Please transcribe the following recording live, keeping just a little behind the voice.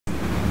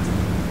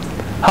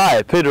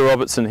Hi, Peter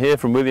Robertson here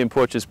from William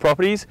Porches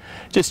Properties.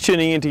 Just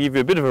tuning in to give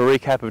you a bit of a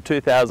recap of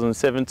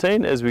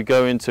 2017 as we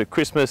go into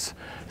Christmas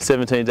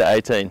 17 to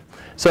 18.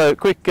 So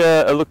quick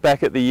a look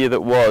back at the year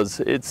that was.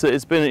 It's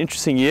been an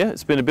interesting year.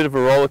 It's been a bit of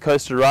a roller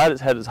coaster ride.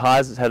 It's had its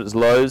highs, it's had its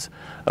lows.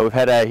 We've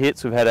had our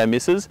hits, we've had our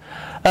misses.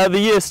 The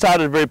year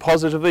started very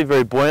positively,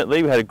 very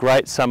buoyantly. We had a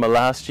great summer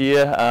last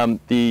year.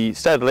 The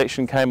state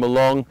election came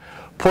along,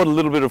 poured a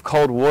little bit of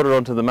cold water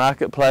onto the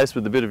marketplace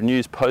with a bit of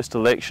news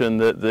post-election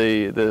that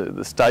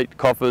the state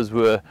coffers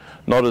were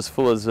not as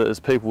full as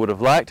people would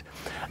have liked.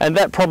 And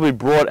that probably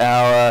brought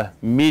our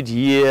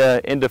mid-year,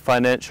 end of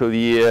financial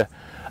year,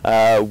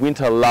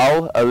 winter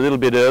lull a little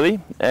bit early.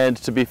 And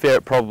to be fair,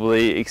 it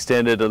probably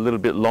extended a little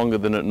bit longer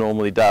than it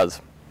normally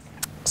does.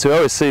 So we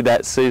always see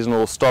that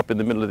seasonal stop in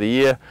the middle of the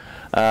year,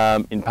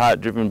 in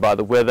part driven by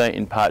the weather,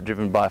 in part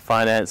driven by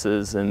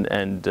finances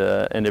and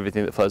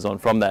everything that flows on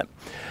from that.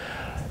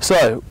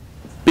 So,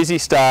 busy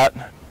start,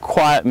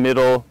 quiet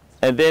middle,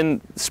 and then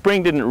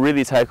spring didn't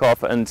really take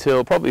off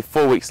until probably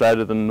 4 weeks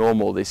later than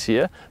normal this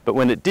year. But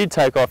when it did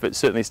take off, it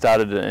certainly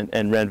started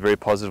and ran very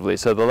positively.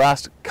 So the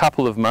last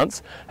couple of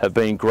months have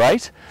been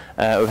great.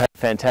 We've had a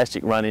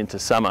fantastic run into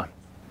summer.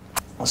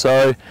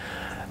 So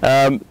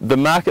the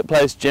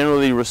marketplace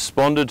generally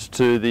responded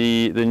to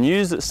the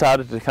news that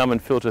started to come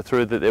and filter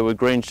through that there were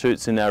green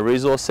shoots in our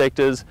resource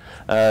sectors,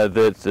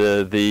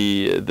 that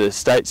the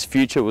state's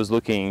future was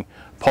looking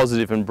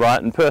positive and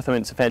bright. And Perth, I mean,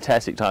 it's a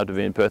fantastic time to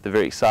be in Perth, a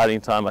very exciting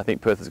time. I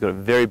think Perth has got a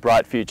very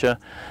bright future,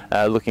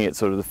 looking at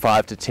sort of the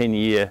 5 to 10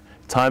 year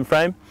time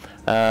frame,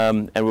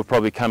 and we're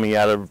probably coming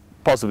out of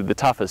possibly the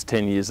toughest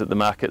 10 years that the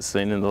market's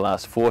seen in the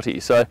last 40.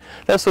 So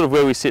that's sort of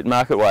where we sit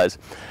market-wise.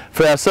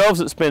 For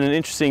ourselves, it's been an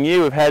interesting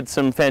year. We've had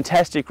some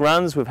fantastic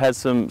runs, we've had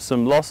some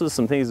losses,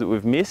 some things that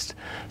we've missed.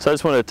 So I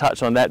just wanted to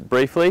touch on that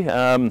briefly.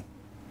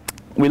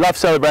 We love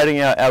celebrating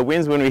our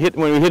wins when we hit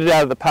it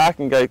out of the park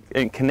and go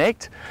and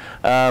connect.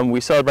 We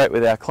celebrate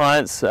with our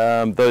clients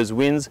those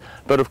wins,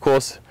 but of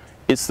course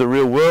it's the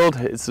real world,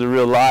 it's the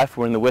real life.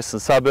 We're in the western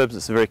suburbs,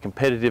 it's a very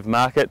competitive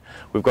market.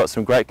 We've got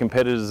some great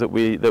competitors that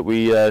we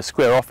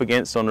square off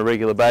against on a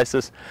regular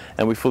basis,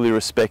 and we fully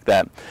respect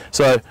that.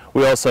 So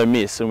we also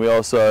miss, and we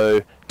also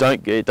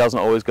it doesn't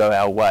always go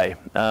our way.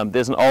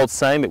 There's an old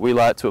saying that we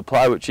like to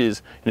apply, which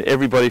is, you know,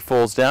 everybody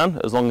falls down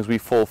as long as we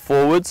fall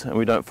forwards and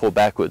we don't fall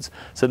backwards.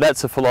 So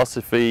that's a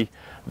philosophy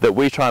that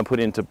we try and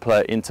put into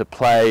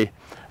play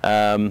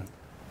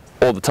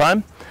all the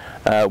time.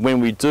 When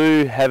we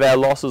do have our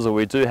losses or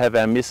we do have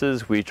our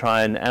misses, we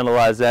try and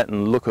analyse that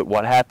and look at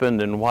what happened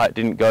and why it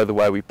didn't go the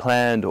way we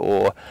planned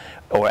or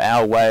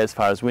our way as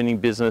far as winning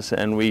business,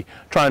 and we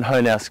try and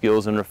hone our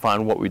skills and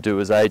refine what we do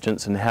as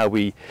agents and how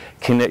we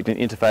connect and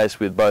interface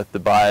with both the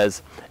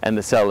buyers and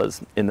the sellers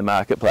in the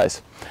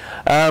marketplace.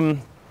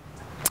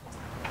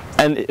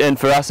 And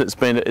for us, it's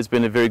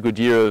been a very good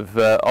year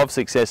of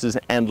successes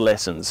and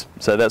lessons.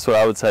 So that's what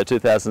I would say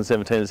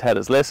 2017 has had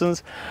its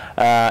lessons,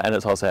 and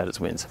it's also had its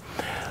wins.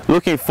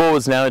 Looking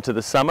forwards now into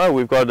the summer,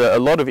 we've got a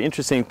lot of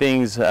interesting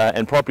things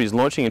and properties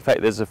launching. In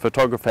fact, there's a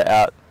photographer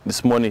out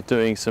this morning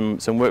doing some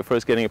work for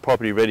us, getting a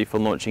property ready for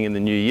launching in the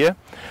new year.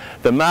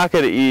 The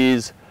market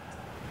is,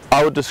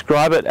 I would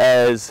describe it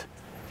as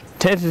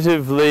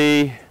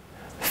tentatively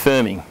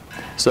firming.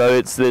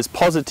 So there's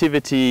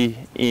positivity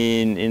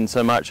in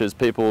so much as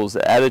people's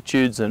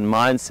attitudes and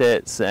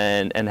mindsets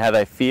and how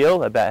they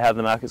feel about how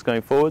the market's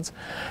going forwards.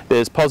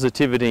 There's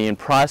positivity in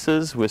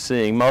prices. We're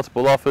seeing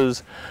multiple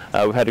offers.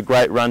 We've had a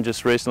great run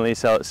just recently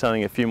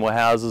selling a few more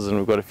houses, and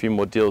we've got a few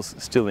more deals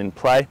still in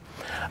play.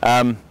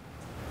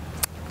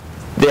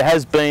 There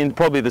has been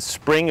probably the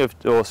spring of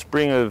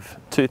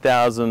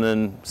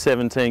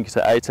 2017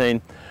 to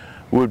 18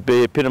 would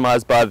be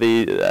epitomised by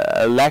the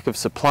lack of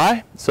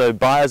supply. So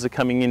buyers are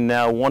coming in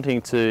now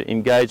wanting to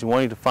engage,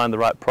 wanting to find the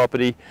right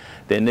property.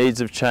 Their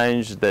needs have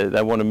changed.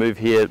 They want to move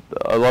here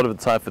a lot of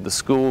the time for the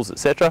schools,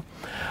 etc.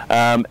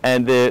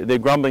 And they're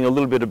grumbling a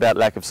little bit about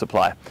lack of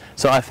supply.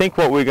 So I think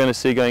what we're going to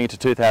see going into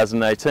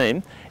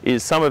 2018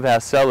 is some of our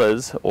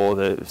sellers, or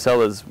the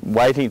sellers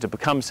waiting to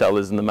become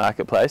sellers in the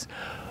marketplace,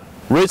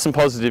 read some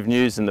positive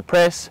news in the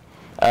press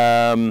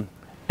and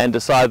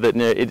decide that,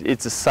 you know,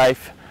 it's a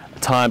safe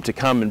time to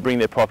come and bring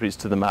their properties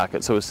to the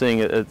market. So we're seeing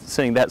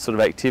that sort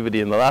of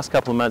activity in the last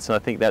couple of months, and I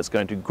think that's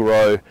going to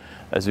grow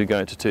as we go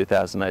into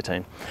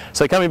 2018.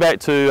 So coming back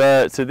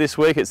to this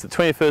week, it's the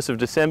 21st of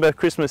December.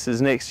 Christmas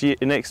is next week.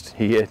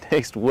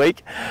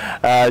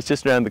 It's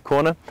just around the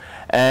corner,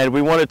 and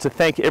we wanted to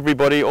thank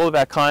everybody, all of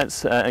our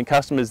clients and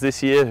customers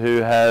this year who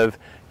have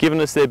given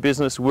us their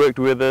business, worked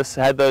with us,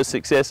 had those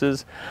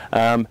successes.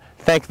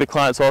 Thank the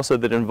clients also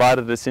that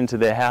invited us into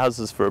their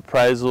houses for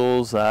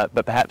appraisals,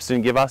 but perhaps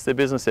didn't give us their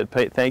business. Said,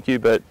 Pete, thank you,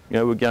 but you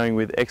know, we're going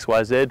with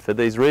XYZ for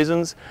these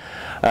reasons.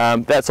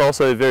 That's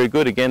also very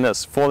good. Again,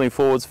 that's falling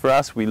forwards for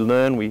us. We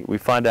learn, we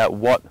find out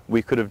what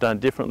we could have done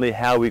differently,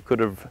 how we could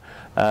have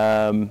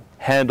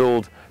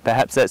handled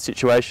perhaps that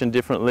situation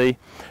differently.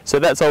 So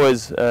that's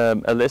always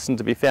a lesson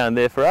to be found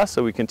there for us,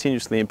 so we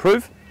continuously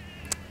improve.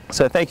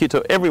 So thank you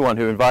to everyone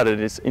who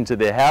invited us into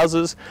their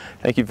houses.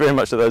 Thank you very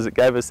much to those that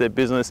gave us their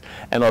business,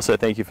 and also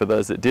thank you for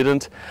those that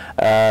didn't,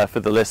 for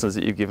the lessons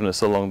that you've given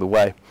us along the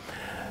way.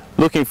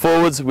 Looking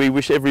forwards, we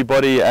wish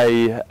everybody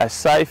a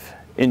safe,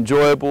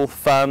 enjoyable,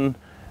 fun,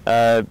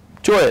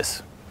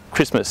 joyous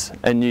Christmas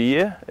and New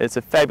Year. It's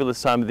a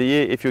fabulous time of the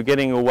year. If you're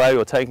getting away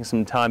or taking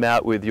some time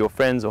out with your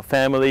friends or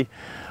family,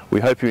 we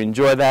hope you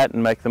enjoy that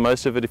and make the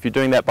most of it. If you're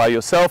doing that by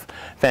yourself,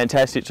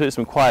 fantastic too.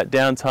 Some quiet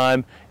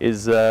downtime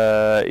is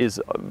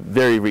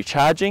very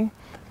recharging.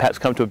 Perhaps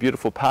come to a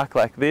beautiful park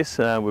like this.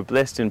 We're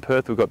blessed in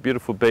Perth. We've got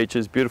beautiful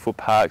beaches, beautiful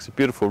parks, a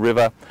beautiful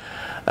river.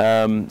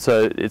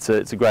 So it's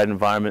a great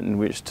environment in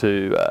which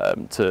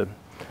to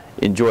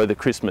enjoy the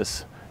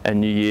Christmas and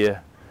New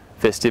Year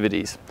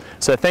festivities.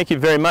 So thank you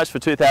very much for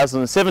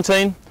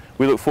 2017.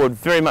 We look forward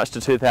very much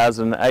to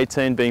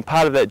 2018, being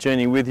part of that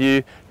journey with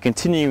you,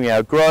 continuing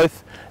our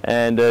growth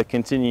and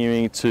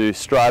continuing to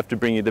strive to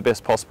bring you the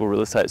best possible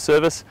real estate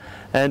service.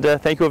 And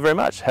thank you all very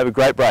much. Have a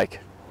great break.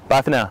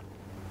 Bye for now.